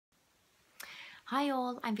Hi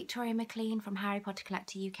all, I'm Victoria Maclean from Harry Potter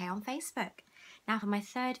Collector UK on Facebook. Now for my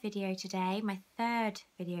third video today, my third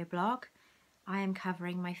video blog, I am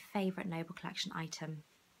covering my favourite Noble Collection item,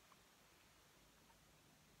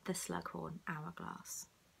 the Slughorn Hourglass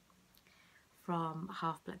from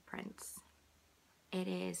Half-Blood Prince. It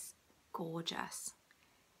is gorgeous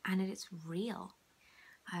and it is real.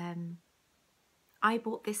 I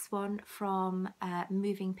bought this one from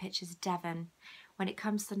Moving Pictures Devon. When it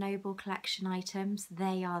comes to Noble Collection items,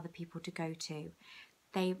 they are the people to go to.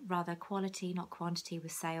 They rather quality, not quantity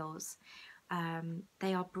with sales.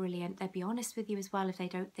 They are brilliant. They'll be honest with you as well if they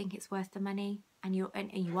don't think it's worth the money and you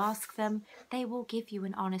ask them, they will give you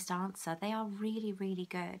an honest answer. They are really, really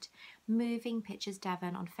good. Moving Pictures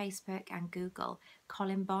Devon on Facebook and Google.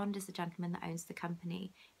 Colin Bond is the gentleman that owns the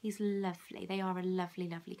company. He's lovely. They are a lovely,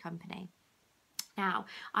 lovely company. Now,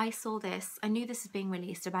 I saw this, I knew this was being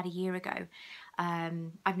released about a year ago.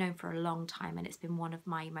 I've known for a long time and it's been one of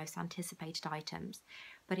my most anticipated items,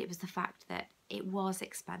 but it was the fact that it was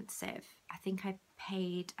expensive. I think I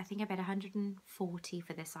paid 140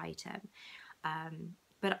 for this item,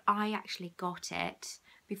 but I actually got it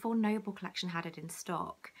before Noble Collection had it in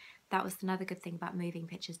stock. That was another good thing about Moving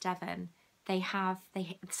Pictures Devon.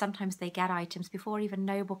 Sometimes they get items before even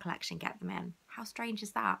Noble Collection get them in. How strange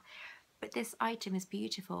is that? But this item is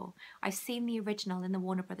beautiful. I've seen the original in the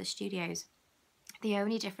Warner Brothers studios. The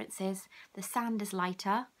only difference is the sand is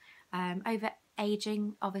lighter. Over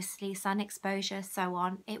aging, obviously, sun exposure, so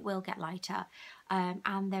on, it will get lighter.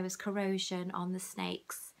 And there was corrosion on the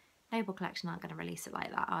snakes. Noble Collection aren't going to release it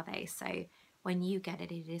like that, are they? So when you get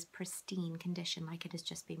it, it is pristine condition, like it has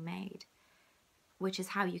just been made. Which is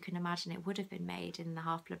how you can imagine it would have been made in the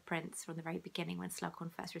Half-Blood Prince from the very beginning when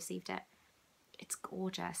Slughorn first received it. It's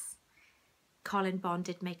gorgeous. Colin Bond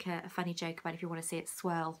did make a funny joke about if you want to see it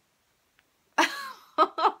swirl,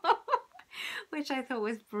 which I thought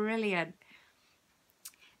was brilliant.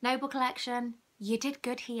 Noble Collection, you did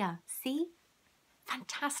good here. See?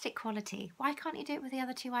 Fantastic quality. Why can't you do it with the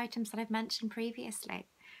other two items that I've mentioned previously?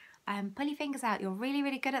 Pull your fingers out. You're really,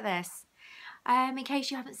 really good at this. In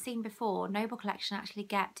case you haven't seen before, Noble Collection actually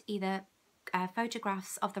get either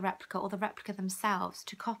photographs of the replica or the replica themselves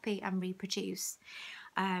to copy and reproduce.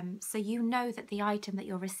 So you know that the item that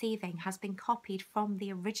you're receiving has been copied from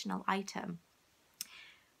the original item,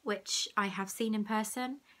 which I have seen in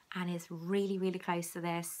person and is really, really close to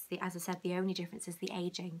this. As I said, the only difference is the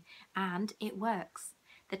aging, and it works.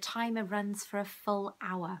 The timer runs for a full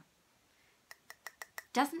hour.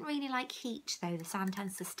 Doesn't really like heat though, the sand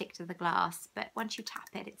tends to stick to the glass, but once you tap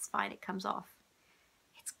it, it's fine, it comes off.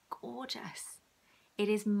 It's gorgeous. It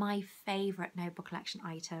is my favourite Noble Collection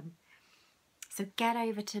item. So get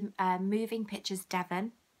over to Moving Pictures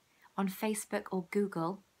Devon on Facebook or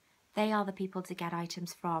Google. They are the people to get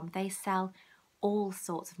items from. They sell all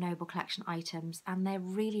sorts of Noble Collection items and they're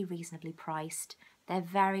really reasonably priced. They're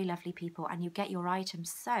very lovely people and you get your items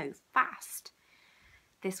so fast.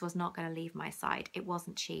 This was not going to leave my side. It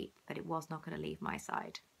wasn't cheap, but it was not going to leave my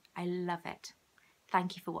side. I love it.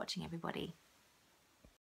 Thank you for watching, everybody.